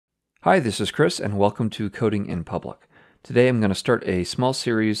Hi, this is Chris, and welcome to Coding in Public. Today I'm going to start a small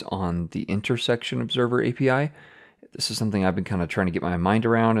series on the Intersection Observer API. This is something I've been kind of trying to get my mind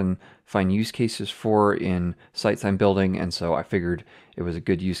around and find use cases for in sites I'm building, and so I figured it was a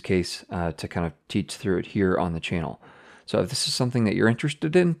good use case to kind of teach through it here on the channel. So if this is something that you're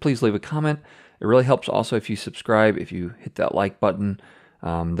interested in, please leave a comment. It really helps also if you subscribe, if you hit that like button.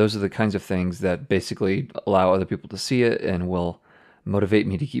 Those are the kinds of things that basically allow other people to see it and will motivate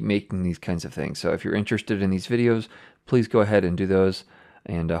me to keep making these kinds of things. So if you're interested in these videos, please go ahead and do those,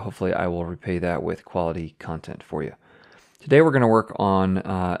 and hopefully I will repay that with quality content for you. Today we're going to work on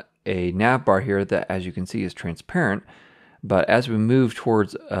a nav bar here that, as you can see, is transparent, but as we move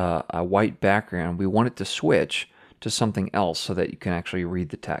towards a white background, we want it to switch to something else so that you can actually read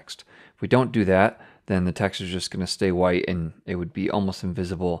the text. If we don't do that, then the text is just going to stay white and it would be almost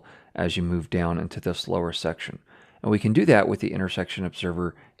invisible as you move down into this lower section. And we can do that with the Intersection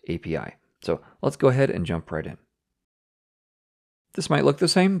Observer API. So let's go ahead and jump right in. This might look the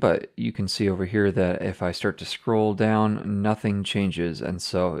same, but you can see over here that if I start to scroll down, nothing changes, and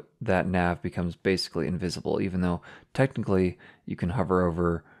so that nav becomes basically invisible, even though technically you can hover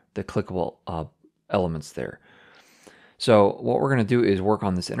over the clickable elements there. So what we're going to do is work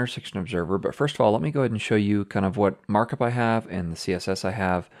on this Intersection Observer, but first of all, let me go ahead and show you kind of what markup I have and the CSS I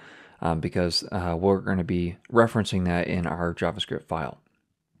have, because we're going to be referencing that in our JavaScript file.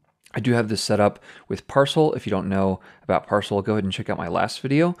 I do have this set up with Parcel. If you don't know about Parcel, go ahead and check out my last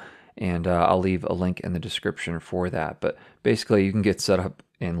video, and I'll leave a link in the description for that. But basically, you can get set up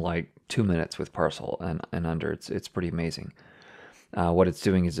in like 2 minutes with Parcel and under. It's pretty amazing. What it's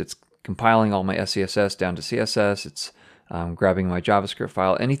doing is it's compiling all my SCSS down to CSS. It's grabbing my JavaScript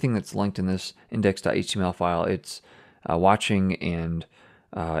file. Anything that's linked in this index.html file, it's watching and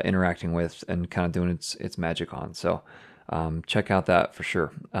interacting with and kind of doing its magic on. So check out that for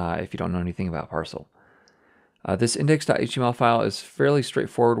sure if you don't know anything about Parcel. This index.html file is fairly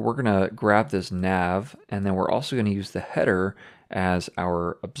straightforward. We're going to grab this nav, and then we're also going to use the header as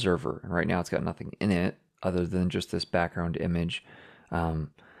our observer. And right now it's got nothing in it other than just this background image.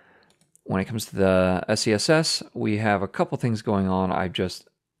 When it comes to the SCSS, we have a couple things going on. I just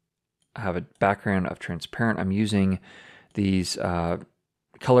have a background of transparent. I'm using these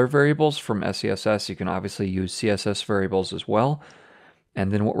color variables from SCSS. You can obviously use CSS variables as well.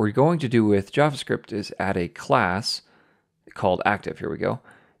 And then what we're going to do with JavaScript is add a class called active. Here we go.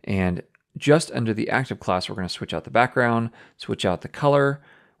 And just under the active class, we're going to switch out the background, switch out the color.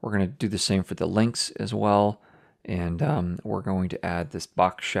 We're going to do the same for the links as well. And we're going to add this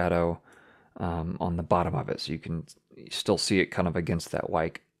box shadow on the bottom of it, so you can still see it kind of against that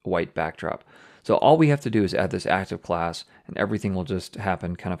white backdrop. So all we have to do is add this active class, and everything will just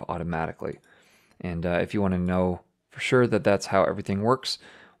happen kind of automatically. And if you want to know for sure that that's how everything works,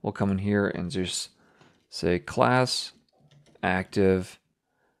 we'll come in here and just say class active,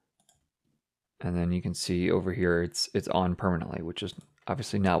 and then you can see over here it's on permanently, which is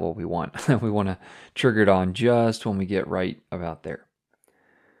obviously not what we want. We want to trigger it on just when we get right about there.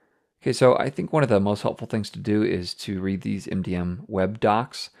 Okay, so I think one of the most helpful things to do is to read these MDM web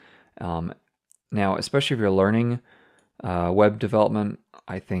docs. Now, especially if you're learning web development,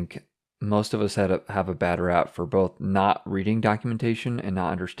 I think most of us have a bad rap for both not reading documentation and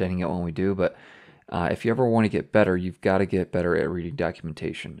not understanding it when we do. But if you ever want to get better, you've got to get better at reading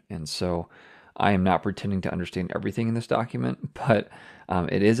documentation. And so I am not pretending to understand everything in this document, but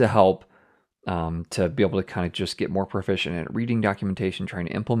it is a help to be able to kind of just get more proficient at reading documentation, trying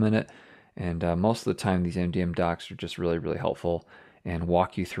to implement it. And most of the time, these MDM docs are just really, really helpful and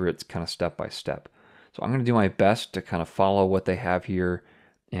walk you through it kind of step by step. So I'm going to do my best to kind of follow what they have here.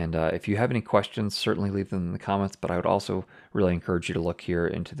 And if you have any questions, certainly leave them in the comments, but I would also really encourage you to look here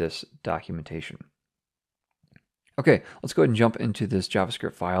into this documentation. Okay, let's go ahead and jump into this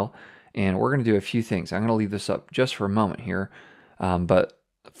JavaScript file, and we're going to do a few things. I'm going to leave this up just for a moment here, but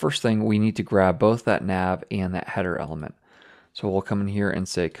first thing, we need to grab both that nav and that header element. So we'll come in here and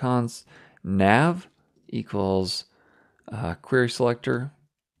say const nav equals query selector,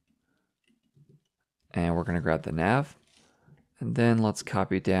 and we're going to grab the nav, and then let's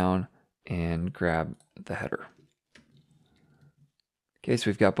copy down and grab the header. Okay, so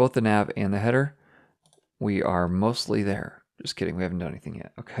we've got both the nav and the header. We are mostly there. Just kidding, we haven't done anything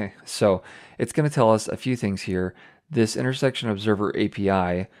yet. Okay, so it's going to tell us a few things here. This Intersection Observer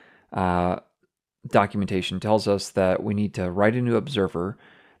API documentation tells us that we need to write a new observer.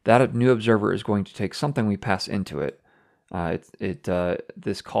 That new observer is going to take something we pass into it.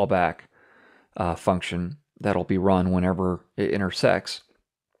 This callback function that'll be run whenever it intersects,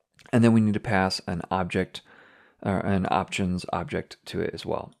 and then we need to pass an object, an options object to it as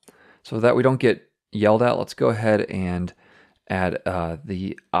well. So that we don't get yelled at, let's go ahead and add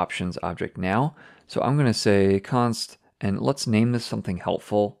the options object now. So I'm going to say const, and let's name this something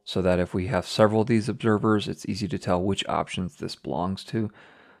helpful so that if we have several of these observers, it's easy to tell which options this belongs to.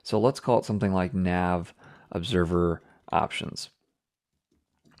 So let's call it something like nav observer options.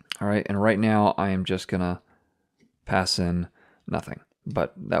 All right, and right now I am just going to pass in nothing,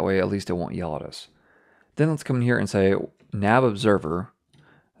 but that way at least it won't yell at us. Then let's come in here and say nav observer.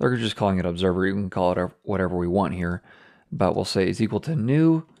 They're just calling it observer. You can call it whatever we want here, but we'll say is equal to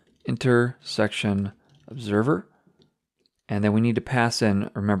new intersection observer. And then we need to pass in,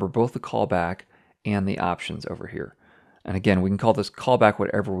 remember, both the callback and the options over here. And again, we can call this callback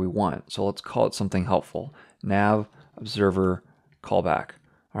whatever we want. So let's call it something helpful. Nav observer callback.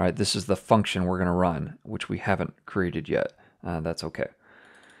 All right, this is the function we're going to run, which we haven't created yet. That's okay.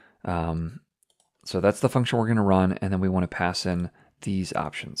 So that's the function we're going to run, and then we want to pass in these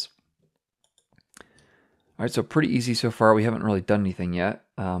options. All right, so pretty easy so far. We haven't really done anything yet,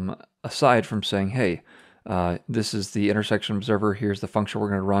 aside from saying, hey, this is the intersection observer. Here's the function we're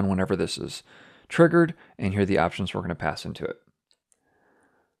going to run whenever this is triggered, and here are the options we're going to pass into it.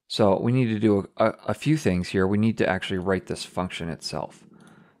 So we need to do a few things here. We need to actually write this function itself.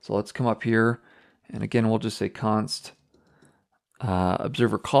 So let's come up here, and again, we'll just say const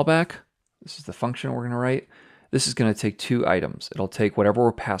observer callback. This is the function we're going to write. This is going to take two items. It'll take whatever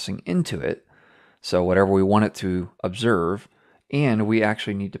we're passing into it, so whatever we want it to observe, and we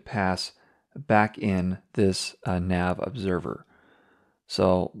actually need to pass back in this nav observer.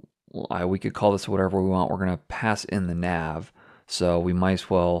 So we could call this whatever we want. We're going to pass in the nav, so we might as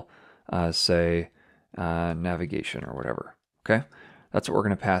well say navigation or whatever. Okay, that's what we're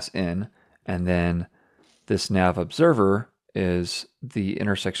going to pass in, and then this nav observer is the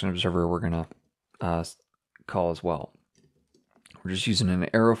intersection observer we're going to call as well. We're just using an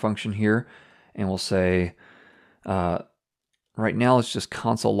arrow function here, and we'll say right now let's just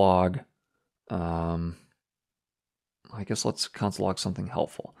console log. I guess let's console log something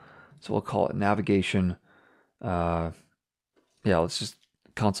helpful. So we'll call it navigation. Yeah, let's just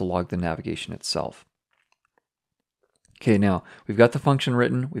console log the navigation itself. Okay, now we've got the function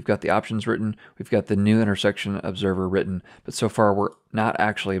written, we've got the options written, we've got the new intersection observer written, but so far we're not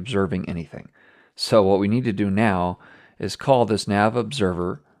actually observing anything. So what we need to do now is call this nav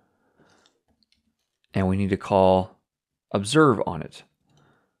observer, and we need to call observe on it.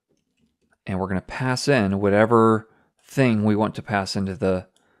 And we're going to pass in whatever thing we want to pass into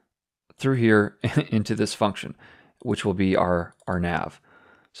through here into this function, which will be our nav.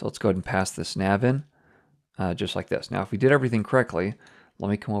 So let's go ahead and pass this nav in. Just like this. Now, if we did everything correctly, let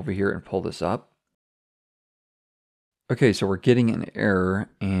me come over here and pull this up. Okay, so we're getting an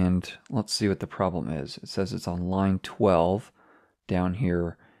error, and let's see what the problem is. It says it's on line 12 down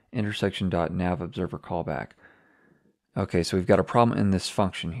here, intersection.navObserver callback. Okay, so we've got a problem in this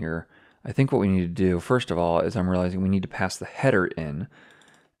function here. I think what we need to do, first of all, is I'm realizing we need to pass the header in,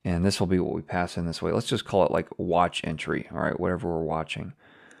 and this will be what we pass in this way. Let's just call it like watch entry, all right, whatever we're watching.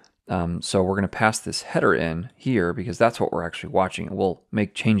 So we're going to pass this header in here because that's what we're actually watching, and we'll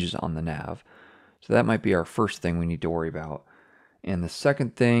make changes on the nav. So that might be our first thing we need to worry about. And the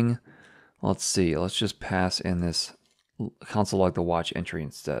second thing, let's see, let's just pass in this console log the watch entry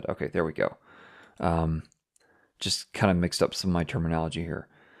instead. Okay, there we go. Just kind of mixed up some of my terminology here.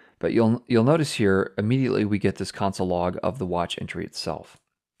 But you'll notice here, immediately we get this console log of the watch entry itself.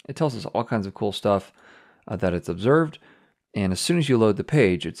 It tells us all kinds of cool stuff that it's observed. And as soon as you load the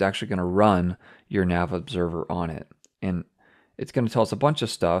page, it's actually going to run your nav observer on it. And it's going to tell us a bunch of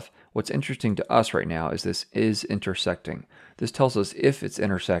stuff. What's interesting to us right now is this is intersecting. This tells us if it's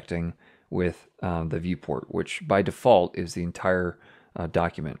intersecting with the viewport, which by default is the entire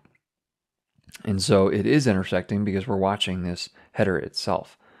document. And so it is intersecting because we're watching this header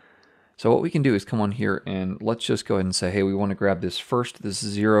itself. So what we can do is come on here and let's just go ahead and say, hey, we want to grab this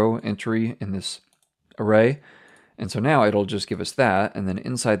 0 entry in this array. And so now it'll just give us that, and then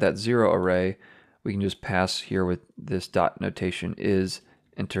inside that 0 array, we can just pass here with this dot notation is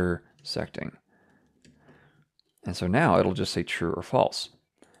intersecting. And so now it'll just say true or false.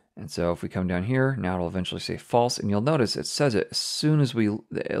 And so if we come down here, now it'll eventually say false, and you'll notice it says it as soon as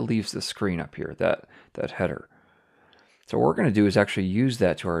it leaves the screen up here, that header. So what we're going to do is actually use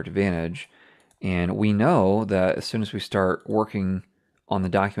that to our advantage, and we know that as soon as we start working on the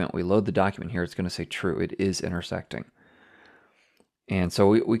document, we load the document here, it's going to say true, it is intersecting. And so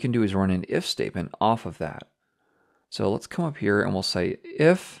what we can do is run an if statement off of that. So let's come up here and we'll say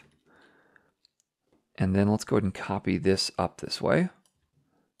if, and then let's go ahead and copy this up this way.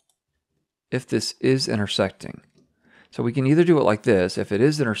 If this is intersecting. So we can either do it like this. If it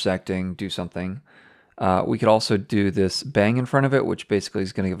is intersecting, do something. We could also do this bang in front of it, which basically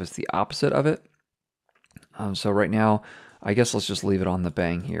is going to give us the opposite of it. So right now, I guess let's just leave it on the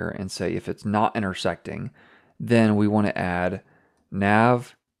bang here and say if it's not intersecting, then we want to add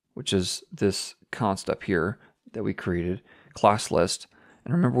nav, which is this const up here that we created, class list.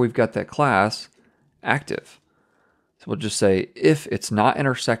 And remember, we've got that class active. So we'll just say if it's not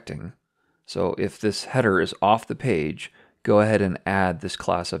intersecting, so if this header is off the page, go ahead and add this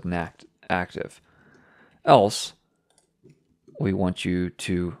class of active. Else, we want you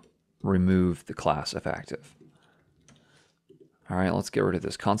to remove the class of active. All right, let's get rid of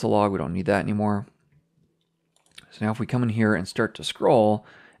this console log. We don't need that anymore. So now if we come in here and start to scroll,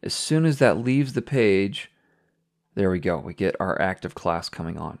 as soon as that leaves the page, there we go. We get our active class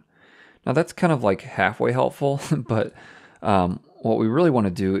coming on. Now that's kind of like halfway helpful, but what we really want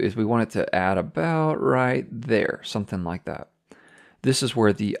to do is we want it to add about right there, something like that. This is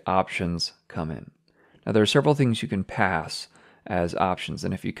where the options come in. Now there are several things you can pass as options,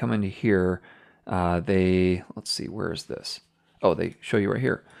 and if you come into here, let's see, where is this? Oh, they show you right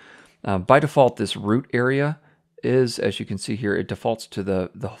here. By default, this root area is, as you can see here, it defaults to the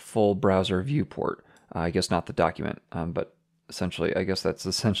full browser viewport. I guess not the document, but essentially, I guess that's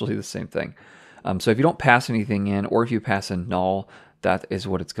essentially the same thing. So if you don't pass anything in, or if you pass in null, that is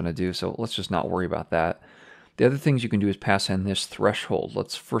what it's going to do. So let's just not worry about that. The other things you can do is pass in this threshold.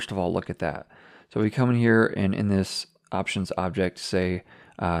 Let's first of all look at that. So we come in here and in this options object, say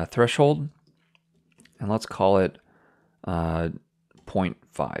threshold, and let's call it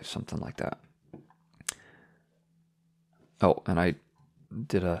 0.5, something like that. Oh, and I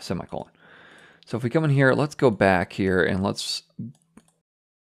did a semicolon. So if we come in here, let's go back here and let's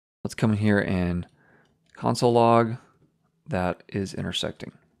come in here and console log that is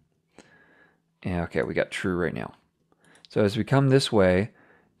intersecting. And okay, we got true right now. So as we come this way,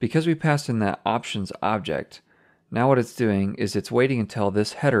 because we passed in that options object, now what it's doing is it's waiting until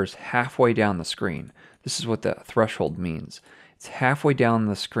this header is halfway down the screen. This is what that threshold means. It's halfway down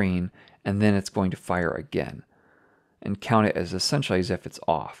the screen, and then it's going to fire again and count it as essentially as if it's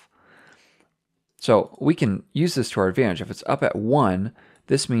off. So we can use this to our advantage. If it's up at 1,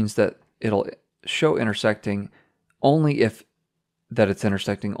 this means that it'll show intersecting only if it's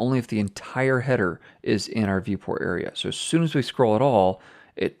intersecting only if the entire header is in our viewport area. So as soon as we scroll at all,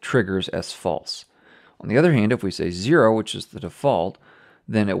 it triggers as false. On the other hand, if we say 0, which is the default,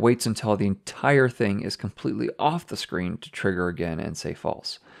 then it waits until the entire thing is completely off the screen to trigger again and say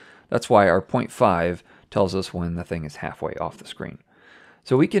false. That's why our 0.5 tells us when the thing is halfway off the screen.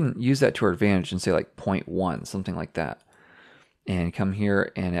 So we can use that to our advantage and say like 0.1, something like that. And come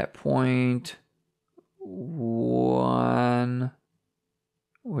here and at 0.1,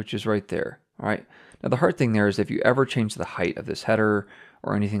 which is right there. All right. Now the hard thing there is if you ever change the height of this header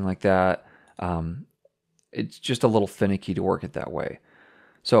or anything like that, it's just a little finicky to work it that way.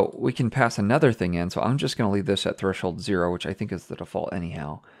 So we can pass another thing in. So I'm just going to leave this at threshold 0, which I think is the default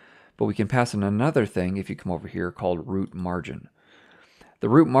anyhow. But we can pass in another thing if you come over here called root margin. The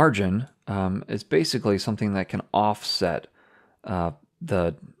root margin is basically something that can offset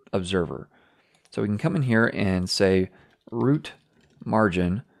the observer. So we can come in here and say root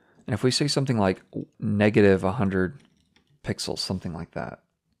margin, and if we say something like negative 100 pixels, something like that,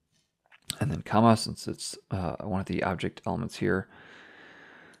 and then comma, since it's one of the object elements here,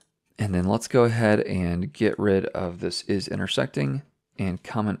 and then let's go ahead and get rid of this is intersecting and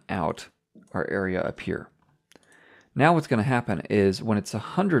comment out our area up here. Now what's going to happen is when it's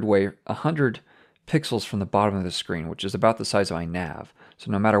 100 pixels from the bottom of the screen, which is about the size of my nav.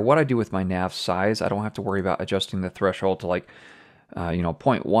 So no matter what I do with my nav size, I don't have to worry about adjusting the threshold to like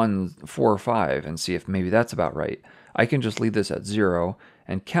 0.145 and see if maybe that's about right. I can just leave this at 0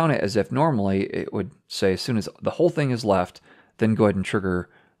 and count it as if normally it would say as soon as the whole thing is left, then go ahead and trigger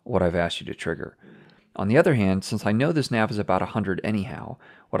what I've asked you to trigger. On the other hand, since I know this nav is about 100 anyhow,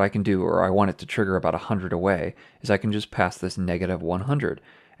 what I can do, or I want it to trigger about 100 away, is I can just pass this negative 100.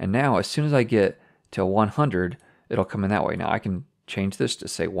 And now as soon as I get to 100, it'll come in that way. Now I can change this to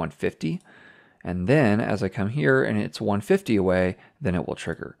say 150. And then as I come here and it's 150 away, then it will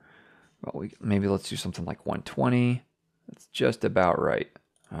trigger. Well, maybe let's do something like 120. That's just about right.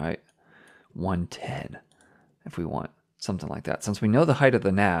 All right. 110 if we want. Something like that. Since we know the height of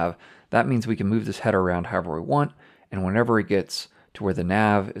the nav, that means we can move this header around however we want, and whenever it gets to where the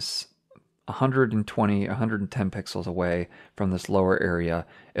nav is 120, 110 pixels away from this lower area,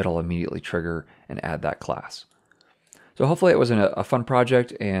 it'll immediately trigger and add that class. So hopefully it was a fun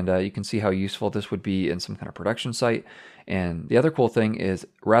project, and you can see how useful this would be in some kind of production site. And the other cool thing is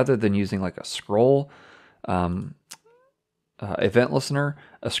rather than using like a scroll event listener,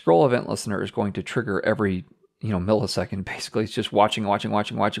 a scroll event listener is going to trigger every millisecond. Basically, it's just watching,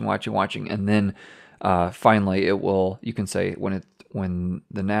 and then finally it will. You can say when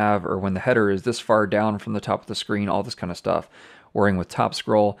the nav or when the header is this far down from the top of the screen, all this kind of stuff. Worrying with top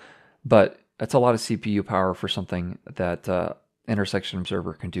scroll, but that's a lot of CPU power for something that intersection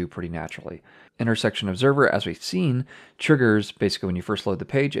observer can do pretty naturally. Intersection observer, as we've seen, triggers basically when you first load the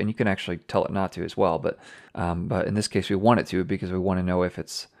page, and you can actually tell it not to as well. But in this case, we want it to because we want to know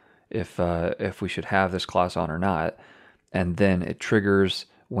if we should have this class on or not, and then it triggers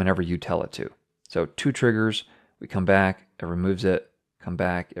whenever you tell it to. So 2 triggers, we come back, it removes it, come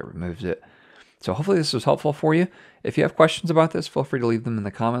back, it removes it. So hopefully this was helpful for you. If you have questions about this, feel free to leave them in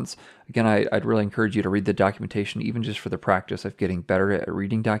the comments. Again, I'd really encourage you to read the documentation, even just for the practice of getting better at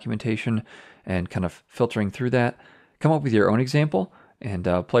reading documentation and kind of filtering through that. Come up with your own example and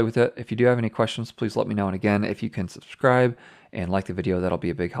play with it. If you do have any questions, please let me know. And again, if you can subscribe and like the video, that'll be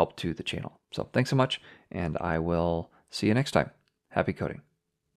a big help to the channel. So thanks so much, and I will see you next time. Happy coding.